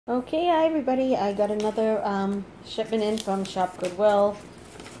Okay, hi everybody. I got another shipment in from Shop Goodwill.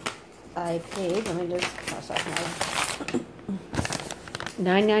 I paid, let me just cross off my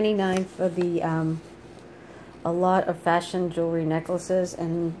 $9.99 for the a lot of fashion jewelry necklaces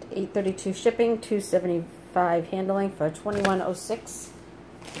and $8.32 shipping, $2.75 handling for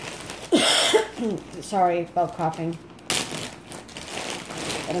 $21.06. Sorry about coughing,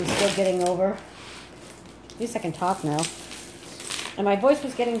 but I'm still getting over. At least I can talk now. And my voice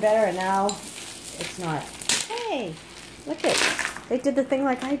was getting better, and now it's not. Hey, look it. They did the thing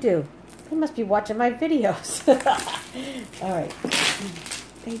like I do. They must be watching my videos. All right.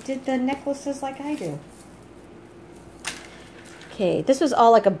 They did the necklaces like I do. Okay, this was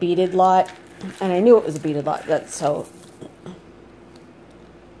all like a beaded lot, and I knew it was a beaded lot. That's so.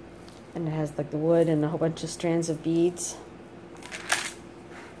 And it has like the wood and a whole bunch of strands of beads.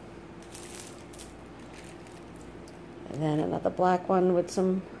 And then another black one with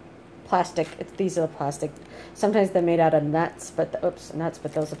some plastic. These are the plastic. Sometimes they're made out of nuts, but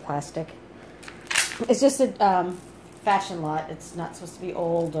but those are plastic. It's just a fashion lot. It's not supposed to be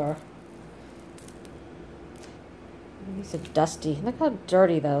old or. These are dusty. Look how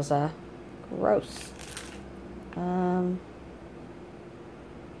dirty those are. Gross. I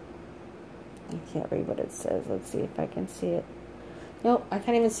can't read what it says. Let's see if I can see it. Nope, I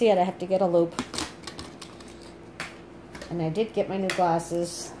can't even see it. I have to get a loop. And I did get my new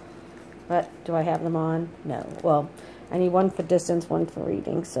glasses, but do I have them on? No. Well, I need one for distance, one for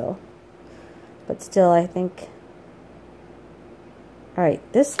reading, so. But still, I think. All right,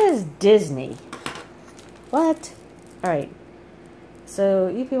 this says Disney. What? All right. So,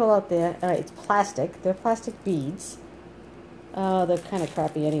 you people out there, all right, it's plastic. They're plastic beads. Oh, they're kind of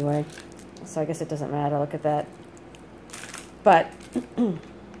crappy anyway. So, I guess it doesn't matter. Look at that. But,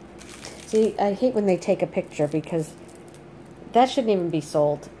 see, I hate when they take a picture because that shouldn't even be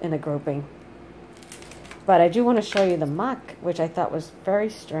sold in a grouping. But I do want to show you the mark, which I thought was very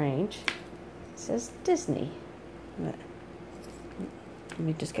strange. It says Disney. Let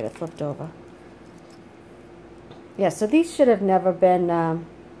me just get it flipped over. Yeah, so these should have never been,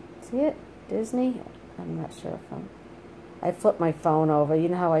 see it? Disney? I'm not sure if I flipped my phone over. You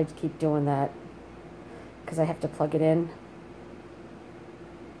know how I keep doing that? Because I have to plug it in.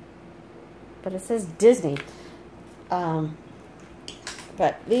 But it says Disney.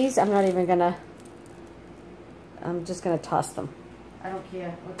 But these, I'm not even gonna, I'm just gonna toss them. I don't care.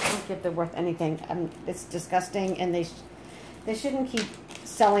 I don't care if they're worth anything. It's disgusting, and they shouldn't keep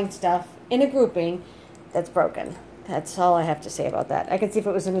selling stuff in a grouping that's broken. That's all I have to say about that. I could see if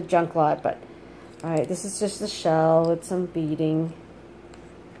it was in a junk lot, but all right, this is just the shell with some beading.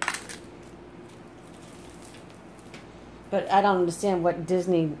 But I don't understand what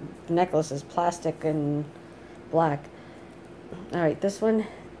Disney necklace is plastic and black. All right, this one,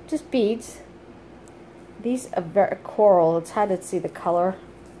 just beads. These are very coral. It's hard to see the color,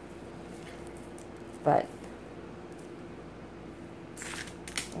 but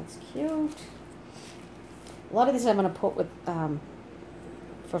that's cute. A lot of these I'm going to put with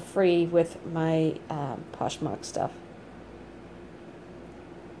for free with my Poshmark stuff.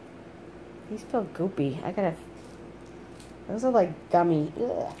 These feel goopy. I gotta. Those are like gummy.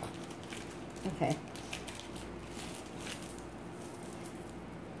 Ugh. Okay.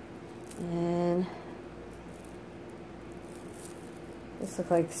 And this looks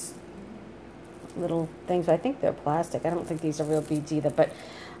like little things. I think they're plastic. I don't think these are real beads either. But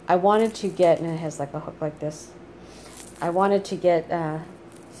I wanted to get, and it has like a hook like this. I wanted to get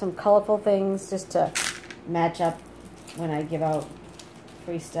some colorful things just to match up when I give out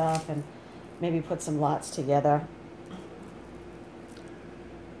free stuff, and maybe put some lots together.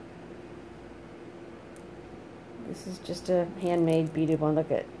 This is just a handmade beaded one.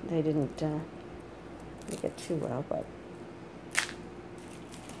 Look at, they didn't make it too well, but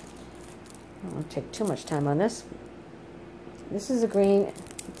I don't want to take too much time on this. This is a green,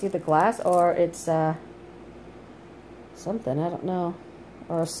 it's either glass or it's something, I don't know,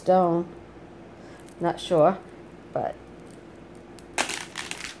 or a stone. Not sure, but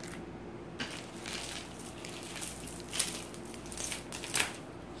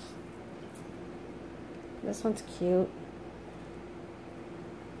this one's cute.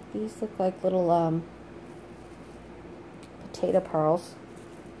 These look like little potato pearls.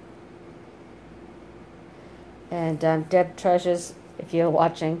 And Deb treasures, if you're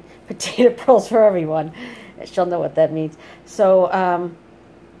watching, potato pearls for everyone. She'll know what that means. So,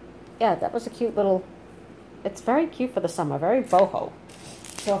 yeah, that was a cute little, it's very cute for the summer, very boho.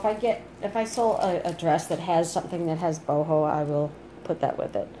 So if I sell a dress that has something that has boho, I will put that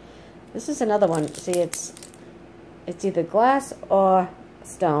with it. This is another one. See, it's either glass or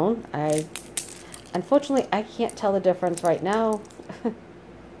stone. Unfortunately, I can't tell the difference right now. I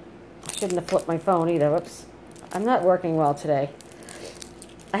shouldn't have flipped my phone either. Whoops. I'm not working well today.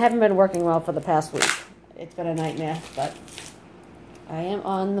 I haven't been working well for the past week. It's been a nightmare, but I am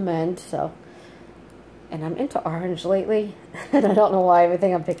on the mend, so. And I'm into orange lately, and I don't know why.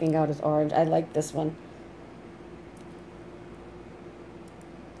 Everything I'm picking out is orange. I like this one.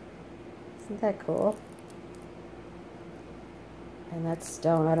 Isn't that cool? And that's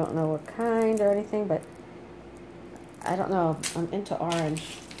stone. I don't know what kind or anything, but I don't know. I'm into orange.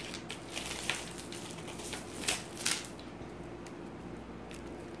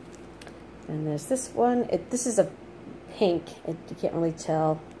 And there's this one. This is a pink. You can't really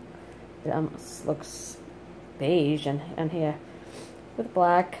tell. It almost looks beige and here with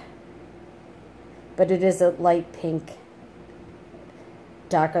black. But it is a light pink.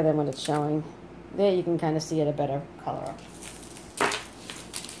 Darker than what it's showing. There you can kind of see it a better color.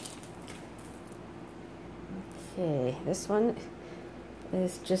 Okay, this one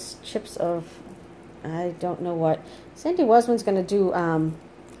is just chips of, I don't know what. Sandy Wasman's going to do,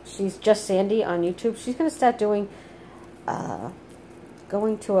 she's just Sandy on YouTube. She's going to start doing,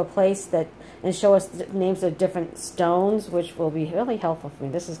 going to a place that, and show us the names of different stones, which will be really helpful for me.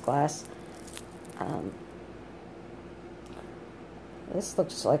 This is glass. This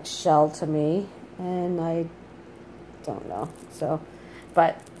looks like shell to me, and I don't know. So,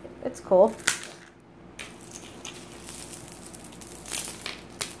 but it's cool.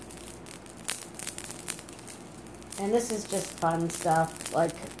 And this is just fun stuff.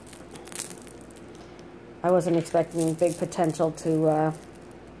 Like, I wasn't expecting big potential to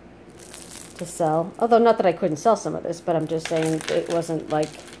sell. Although, not that I couldn't sell some of this, but I'm just saying it wasn't like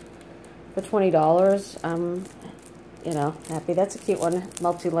for $20. You know, happy. That's a cute one,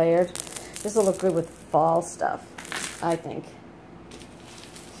 multi-layered. This will look good with fall stuff, I think.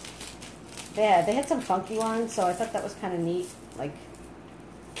 Yeah, they had some funky ones, so I thought that was kind of neat, like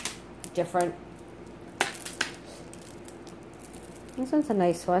different. This one's a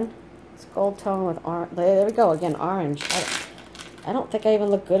nice one. It's gold tone with orange. There we go again, orange. I don't think I even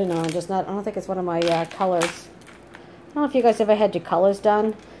look good in orange. It's not. I don't think it's one of my colors. I don't know if you guys ever had your colors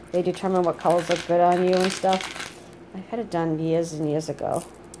done. They determine what colors look good on you and stuff. I've had it done years and years ago.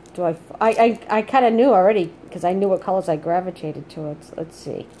 I kind of knew already because I knew what colors I gravitated to. Let's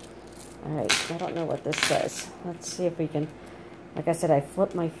see. All right, I don't know what this says. Let's see if we can. Like I said, I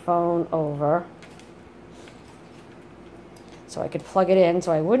flipped my phone over so I could plug it in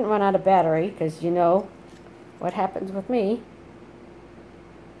so I wouldn't run out of battery, because you know what happens with me.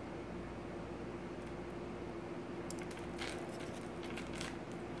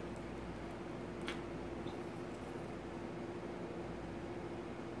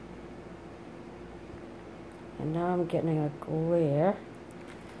 And now I'm getting a glare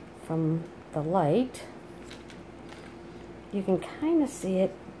from the light. You can kind of see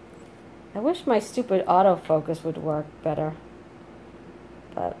it. I wish my stupid autofocus would work better.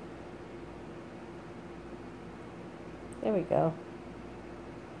 But there we go.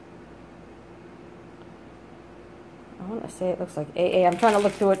 I want to say it looks like AA. I'm trying to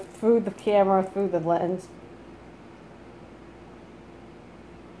look through it, through the camera, through the lens.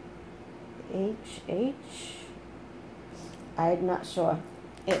 HH? I'm not sure.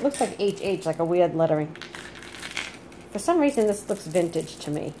 It looks like HH, like a weird lettering. For some reason, this looks vintage to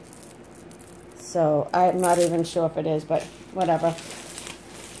me. So I'm not even sure if it is, but whatever.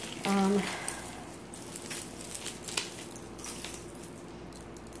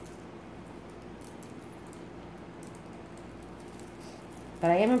 But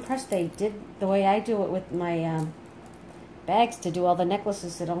I am impressed they did the way I do it with my bags, to do all the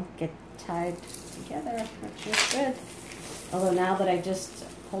necklaces that don't get tied together, which is good. Although now that I just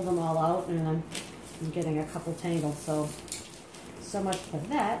pulled them all out and I'm getting a couple tangled, so much for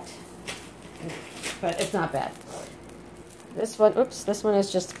that. But it's not bad. This one, oops, this one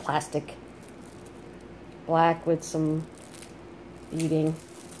is just plastic. Black with some beading.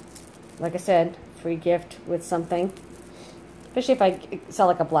 Like I said, free gift with something. Especially if I sell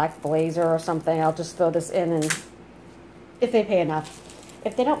like a black blazer or something, I'll just throw this in, and if they pay enough.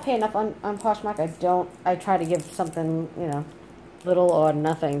 If they don't pay enough on Poshmark, I try to give something, you know, little or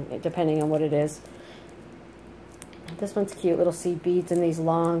nothing, depending on what it is. This one's cute, little seed beads in these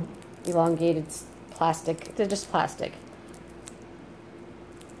long, elongated plastic. They're just plastic.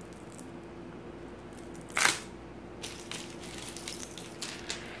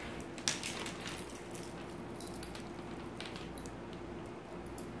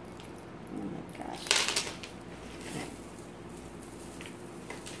 Oh my gosh.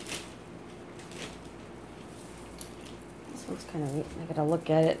 This one's kind of neat. I gotta look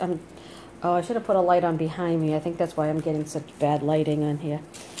at it. Oh, I should have put a light on behind me. I think that's why I'm getting such bad lighting on here.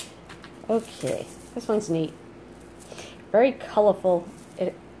 Okay, this one's neat. Very colorful.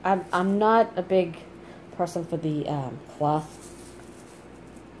 I'm not a big person for the cloth.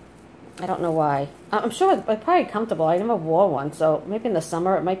 I don't know why. I'm sure it's probably comfortable. I never wore one, so maybe in the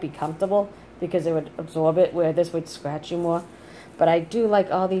summer it might be comfortable because it would absorb it, where this would scratch you more. But I do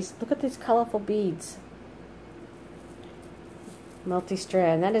like all these. Look at these colorful beads.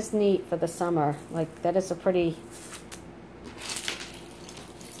 Multi-strand. That is neat for the summer. Like, that is a pretty...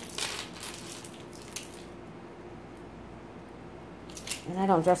 And I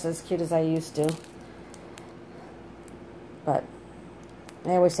don't dress as cute as I used to. But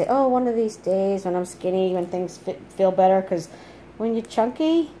I always say, oh, one of these days when I'm skinny, when things feel better. Because when you're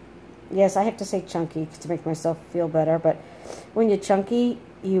chunky, yes, I have to say chunky to make myself feel better. But when you're chunky,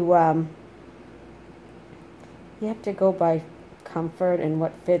 you have to go by comfort and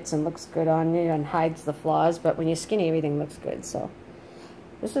what fits and looks good on you and hides the flaws. But when you're skinny, everything looks good. So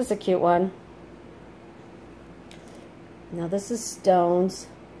this is a cute one. Now this is stones.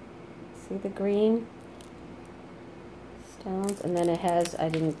 See the green stones, and then it has, I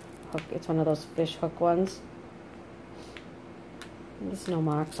didn't hook, it's one of those fish hook ones. There's no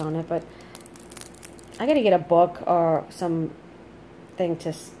marks on it, but I gotta get a book or some thing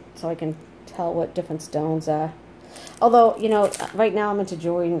so I can tell what different stones are. Although, you know, right now I'm into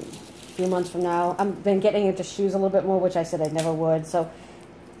jewelry. A few months from now, I've been getting into shoes a little bit more, which I said I never would. So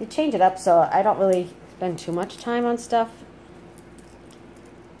you change it up, so I don't really spend too much time on stuff.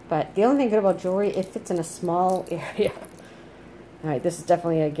 But the only thing good about jewelry, it fits in a small area. All right, this is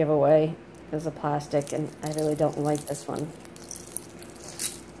definitely a giveaway. There's a plastic, and I really don't like this one.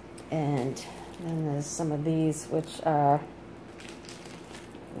 And then there's some of these, which are,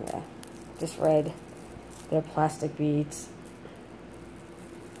 yeah, just red. They're plastic beads.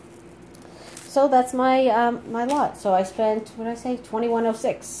 So that's my my lot. So I spent, what did I say,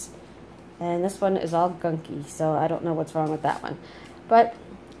 $21.06. And this one is all gunky, so I don't know what's wrong with that one. But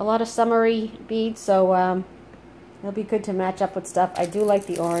a lot of summery beads, so it'll be good to match up with stuff. I do like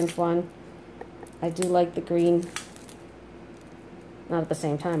the orange one. I do like the green. Not at the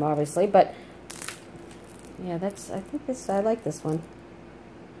same time, obviously, but yeah, I like this one.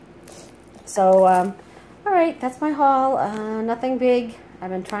 So, all right, that's my haul. Nothing big.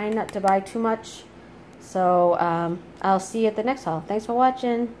 I've been trying not to buy too much. So, I'll see you at the next haul. Thanks for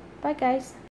watching. Bye, guys.